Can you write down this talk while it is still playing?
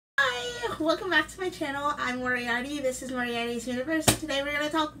welcome back to my channel. I'm Moriarty. This is Moriarty's Universe, and today we're going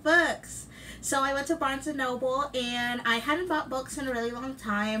to talk books. So I went to Barnes & Noble, and I hadn't bought books in a really long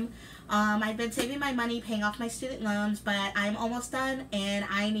time. I've been saving my money, paying off my student loans, but I'm almost done, and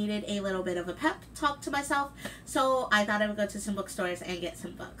I needed a little bit of a pep talk to myself, so I thought I would go to some bookstores and get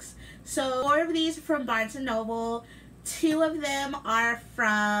some books. So 4 of these are from Barnes & Noble, 2 of them are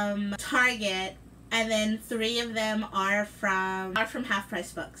from Target, and then 3 of them are from Half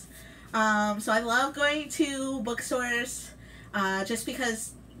Price Books. So I love going to bookstores just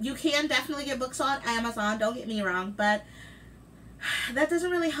because you can definitely get books on Amazon, don't get me wrong, but that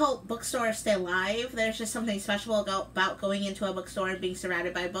doesn't really help bookstores stay alive. There's just something special about going into a bookstore and being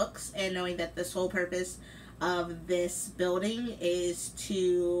surrounded by books and knowing that the sole purpose of this building is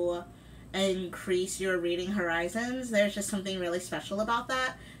to increase your reading horizons. There's just something really special about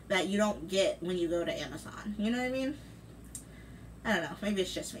that you don't get when you go to Amazon. You know what I mean? I don't know. Maybe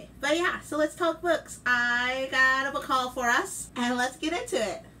it's just me. But yeah, so let's talk books. I got a book haul for us, and let's get into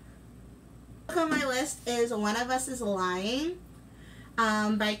it. The book on my list is One of Us is Lying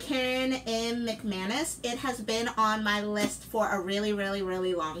by Karen M. McManus. It has been on my list for a really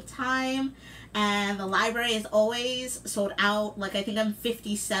long time, and the library is always sold out. Like, I think I'm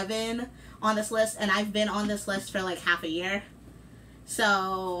 57 on this list, and I've been on this list for like half a year.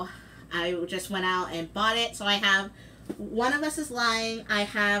 So I just went out and bought it. So I have One of Us is Lying. I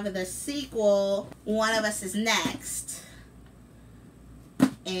have the sequel, One of Us is Next.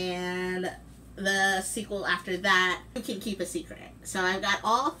 And the sequel after that, You Can Keep a Secret. So I've got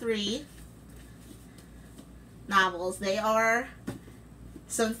all 3 novels. They are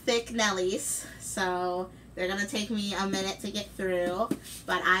some thick Nellies, so they're going to take me a minute to get through.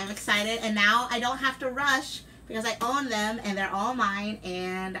 But I'm excited, and now I don't have to rush because I own them and they're all mine,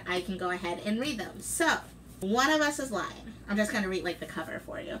 and I can go ahead and read them. So, One of Us is Lying. I'm just going to read like the cover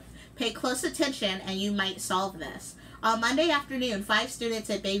for you. Pay close attention and you might solve this. On Monday afternoon, 5 students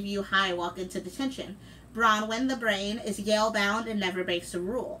at Bayview High walk into detention. Bronwyn, the brain, is Yale-bound and never breaks a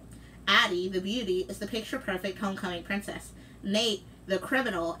rule. Addie, the beauty, is the picture-perfect homecoming princess. Nate, the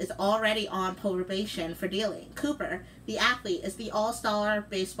criminal, is already on probation for dealing. Cooper, the athlete, is the all-star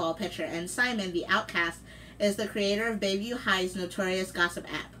baseball pitcher. And Simon, the outcast, is the creator of Bayview High's notorious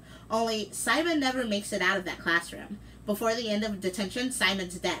gossip app. Only Simon never makes it out of that classroom. Before the end of detention,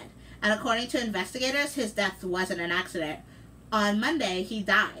 Simon's dead. And according to investigators, his death wasn't an accident. On Monday, he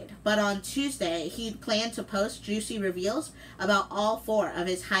died. But on Tuesday, he'd planned to post juicy reveals about all 4 of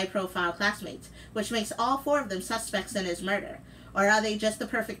his high-profile classmates, which makes all 4 of them suspects in his murder. Or are they just the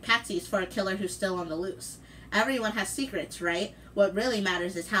perfect patsies for a killer who's still on the loose? Everyone has secrets, right? What really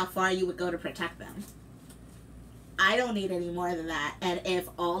matters is how far you would go to protect them. I don't need any more than that. And if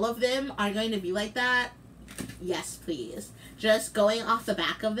all of them are going to be like that, yes, please. Just going off the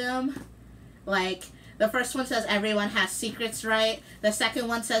back of them, like, the first one says everyone has secrets, right? The second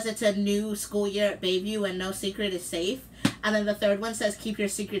one says it's a new school year at Bayview and no secret is safe. And then the third one says keep your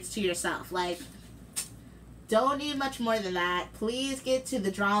secrets to yourself. Like, don't need much more than that. Please get to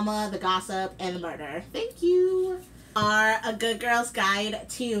the drama, the gossip, and the murder. Thank you. A Good Girl's Guide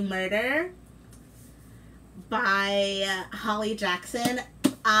to Murder by Holly Jackson.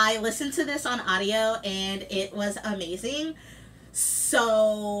 I listened to this on audio and it was amazing.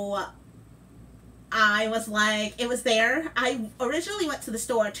 So I was like, it was there. I originally went to the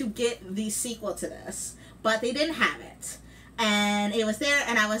store to get the sequel to this, but they didn't have it. And it was there,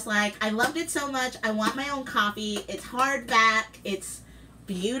 and I was like, I loved it so much. I want my own copy. It's hardback. It's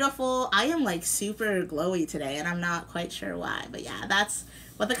beautiful. I am like super glowy today, and I'm not quite sure why. But yeah, that's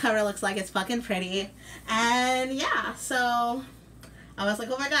what the cover looks like. It's fucking pretty. And yeah, so I was like,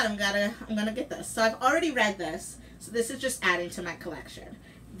 oh my god, I'm gonna get this. So I've already read this. So this is just adding to my collection.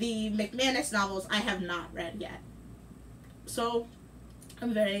 The McManus novels I have not read yet. So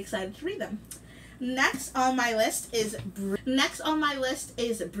I'm very excited to read them. Next on my list is Bruja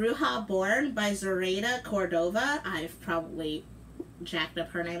Born by Zoraida Cordova. I've probably jacked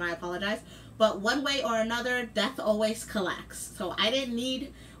up her name, I apologize. But one way or another, death always collects. So I didn't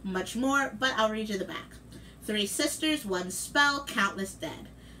need much more, but I'll read you the back. 3 sisters, 1 spell, countless dead.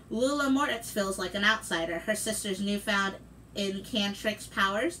 Lula Moritz feels like an outsider. Her sister's newfound incantrix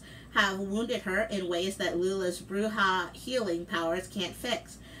powers have wounded her in ways that Lula's Bruja healing powers can't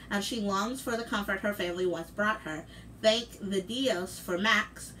fix, and she longs for the comfort her family once brought her. Thank the Dios for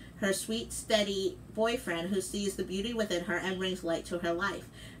Max, her sweet, steady boyfriend who sees the beauty within her and brings light to her life.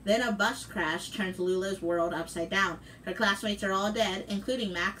 Then a bus crash turns Lula's world upside down. Her classmates are all dead,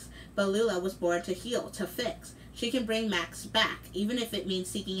 including Max, but Lula was born to heal, to fix. She can bring Max back, even if it means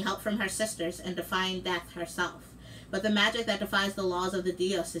seeking help from her sisters and defying death herself. but the magic that defies the laws of the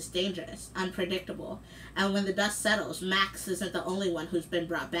Dios is dangerous, unpredictable, and when the dust settles, Max isn't the only one who's been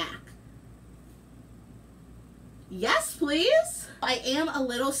brought back. Yes, please? I am a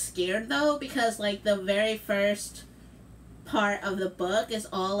little scared, though, because, like, the very first part of the book is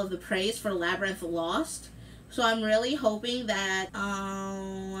all of the praise for Labyrinth Lost. So I'm really hoping that,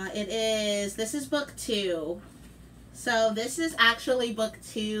 this is book 2. So this is actually book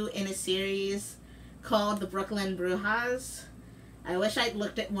 2 in a series called The Brooklyn Brujas. I wish I'd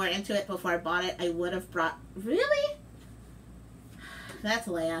looked more into it before I bought it. I would have brought... Really? That's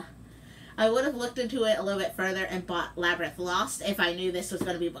Leia. I would have looked into it a little bit further and bought Labyrinth Lost if I knew this was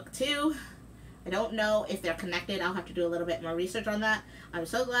going to be book 2. I don't know if they're connected. I'll have to do a little bit more research on that. I'm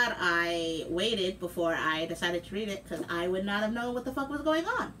so glad I waited before I decided to read it, because I would not have known what the fuck was going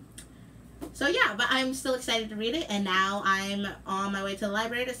on. So yeah, but I'm still excited to read it, and now I'm on my way to the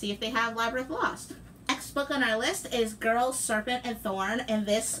library to see if they have Labyrinth Lost. Next book on our list is Girl, Serpent, and Thorn, and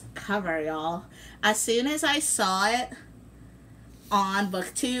this cover, y'all. As soon as I saw it on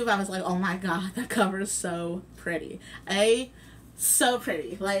BookTube, I was like, oh my god, the cover is so pretty. So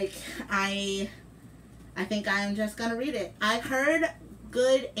pretty. Like, I think I'm just gonna read it. I've heard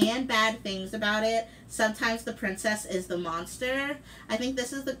good and bad things about it. Sometimes the princess is the monster. I think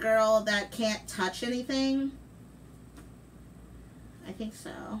this is the girl that can't touch anything. I think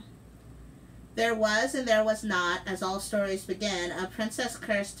so. There was and there was not, as all stories begin, a princess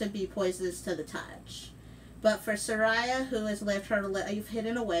cursed to be poisonous to the touch. But for Soraya, who has lived her life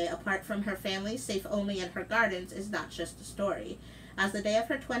hidden away apart from her family, safe only in her gardens, is not just a story. As the day of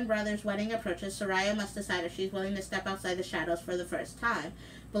her twin brother's wedding approaches, Soraya must decide if she's willing to step outside the shadows for the first time.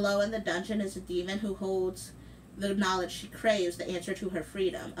 Below in the dungeon is a demon who holds the knowledge she craves, the answer to her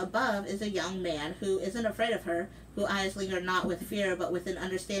freedom. Above is a young man who isn't afraid of her, whose eyes linger not with fear, but with an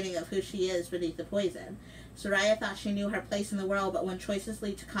understanding of who she is beneath the poison. Soraya thought she knew her place in the world, but when choices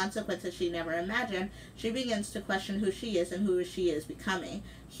lead to consequences she never imagined, she begins to question who she is and who she is becoming.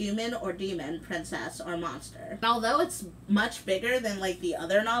 Human or demon, princess or monster. And although it's much bigger than, like, the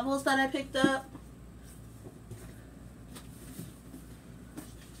other novels that I picked up,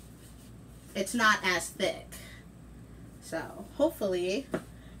 it's not as thick. So, hopefully,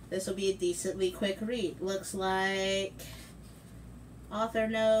 this will be a decently quick read. Looks like author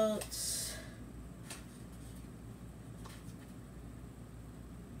notes.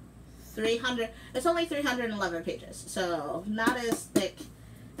 300. It's only 311 pages, so not as thick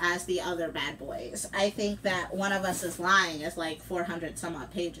as the other bad boys. I think that One of Us is Lying is like 400 some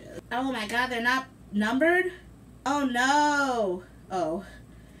odd pages. Oh my god, they're not numbered? Oh no! Oh.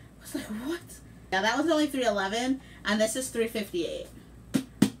 I was like, what? Yeah, that was only 311, and this is 358.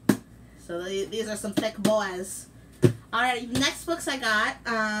 So these are some thick boys. Alright, next books I got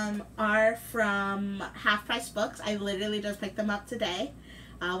are from Half Price Books. I literally just picked them up today.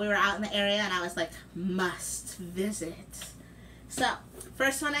 We were out in the area and I was like, must visit. So,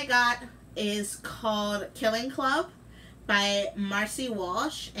 first one I got is called Killing Club by Marcy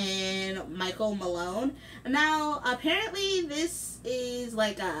Walsh and Michael Malone. Now, apparently this is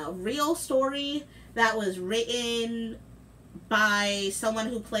like a real story that was written by someone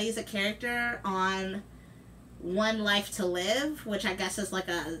who plays a character on One Life to Live, which I guess is like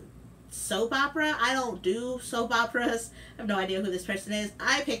a soap opera. I don't do soap operas. I have no idea who this person is.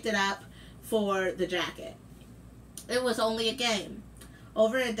 I picked it up for the jacket. It was only a game.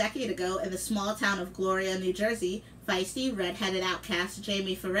 Over a decade ago, in the small town of Gloria, New Jersey, feisty, red-headed outcast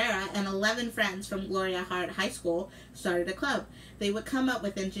Jamie Ferreira and 11 friends from Gloria Hart High School started a club. They would come up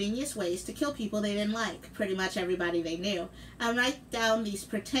with ingenious ways to kill people they didn't like, pretty much everybody they knew, and write down these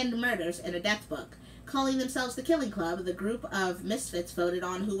pretend murders in a death book. Calling themselves the Killing Club, the group of misfits voted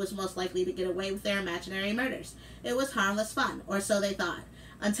on who was most likely to get away with their imaginary murders. It was harmless fun, or so they thought,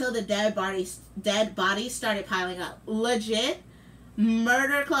 until the dead bodies started piling up. Legit,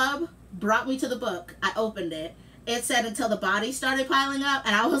 Murder Club brought me to the book. I opened it. It said until the bodies started piling up,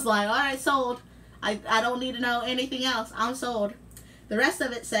 and I was like, alright, sold. I don't need to know anything else. I'm sold. The rest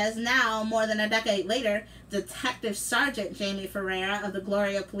of it says, now, more than a decade later, Detective Sergeant Jamie Ferreira of the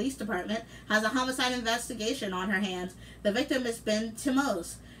Gloria Police Department has a homicide investigation on her hands. The victim is Ben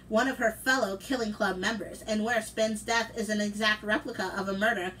Timos, one of her fellow Killing Club members, and where Ben's death is an exact replica of a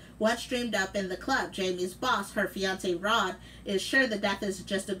murder once dreamed up in the club. Jamie's boss, her fiancé Rod, is sure the death is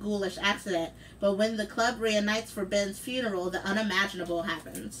just a ghoulish accident, but when the club reunites for Ben's funeral, the unimaginable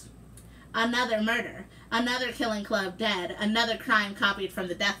happens. Another murder, another Killing Club dead, another crime copied from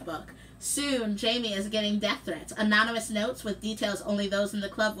the death book. Soon, Jamie is getting death threats, anonymous notes with details only those in the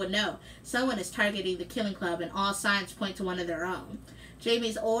club would know. Someone is targeting the Killing Club, and all signs point to one of their own.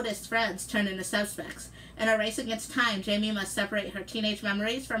 Jamie's oldest friends turn into suspects, In a race against time, Jamie must separate her teenage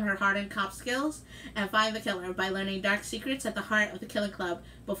memories from her hardened cop skills and find the killer by learning dark secrets at the heart of the Killing Club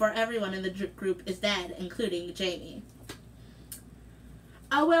before everyone in the group is dead, including Jamie.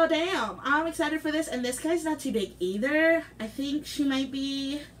 Oh, well, damn. I'm excited for this, and this guy's not too big either. I think she might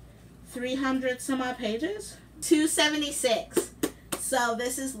be 300 some odd pages. 276. So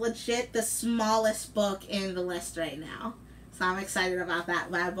this is legit the smallest book in the list right now. So I'm excited about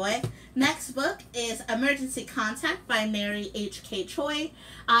that bad boy. Next book is Emergency Contact by Mary H.K. Choi.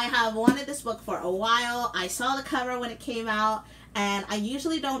 I have wanted this book for a while. I saw the cover when it came out, and I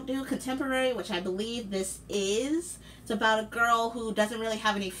usually don't do contemporary, which I believe this is. It's about a girl who doesn't really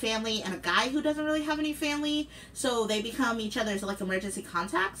have any family and a guy who doesn't really have any family, so they become each other's like emergency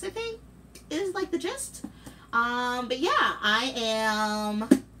contacts, I think, is like the gist. But yeah, I am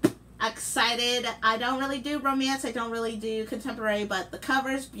excited. I don't really do romance, I don't really do contemporary, but the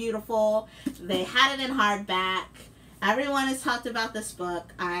cover's beautiful. They had it in hardback. Everyone has talked about this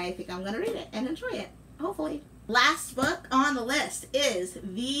book. I think I'm gonna read it and enjoy it, hopefully. Last book on the list is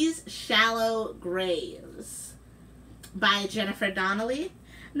These Shallow Graves by Jennifer Donnelly.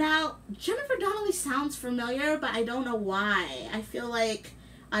 Now, Jennifer Donnelly sounds familiar, but I don't know why. I feel like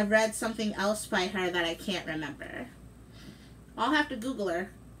I read something else by her that I can't remember. I'll have to Google her.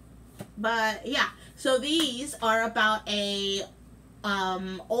 But yeah, so these are about a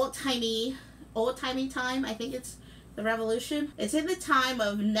old-timey time. I think it's the Revolution. It's in the time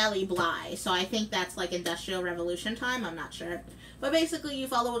of Nellie Bly, so I think that's like Industrial Revolution time. I'm not sure. But basically, you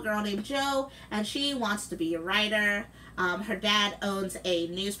follow a girl named Jo, and she wants to be a writer. Her dad owns a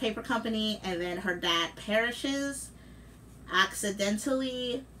newspaper company, and then her dad perishes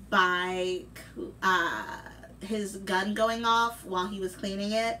accidentally by his gun going off while he was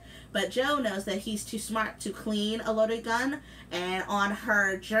cleaning it. But Jo knows that he's too smart to clean a loaded gun, and on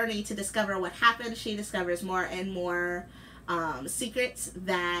her journey to discover what happened, she discovers more and more secrets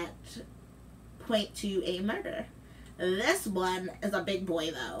that point to a murder. This one is a big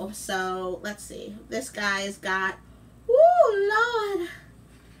boy though, so let's see. This guy's got, woo, Lord!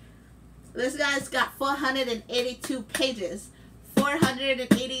 This guy's got 482 pages.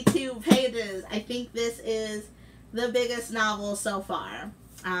 482 pages. I think this is the biggest novel so far.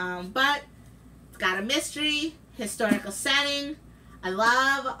 But it's got a mystery, historical setting. I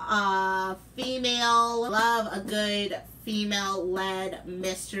love a good female-led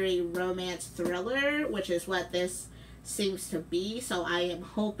mystery romance thriller, which is what this seems to be. So I am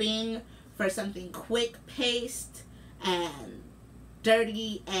hoping for something quick-paced and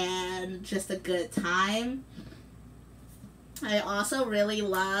dirty and just a good time. I also really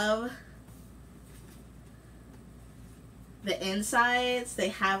love the insides. They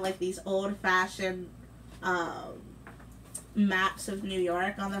have like these old-fashioned maps of New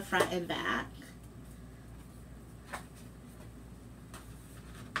York on the front and back.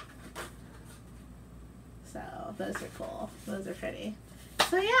 So those are cool. Those are pretty.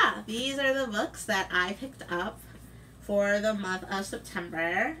 So yeah, these are the books that I picked up for the month of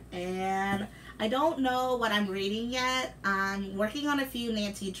September, and I don't know what I'm reading yet. I'm working on a few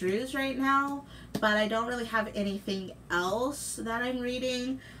Nancy Drews right now, but I don't really have anything else that I'm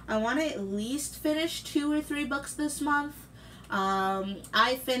reading. I want to at least finish 2 or 3 books this month.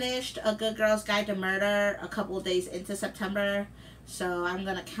 I finished A Good Girl's Guide to Murder a couple of days into September, so I'm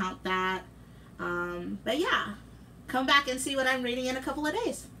going to count that. But yeah, come back and see what I'm reading in a couple of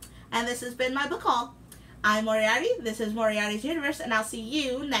days. And this has been my book haul. I'm Moriarty, this is Moriarty's Universe, and I'll see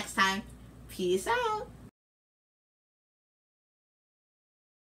you next time. Peace out.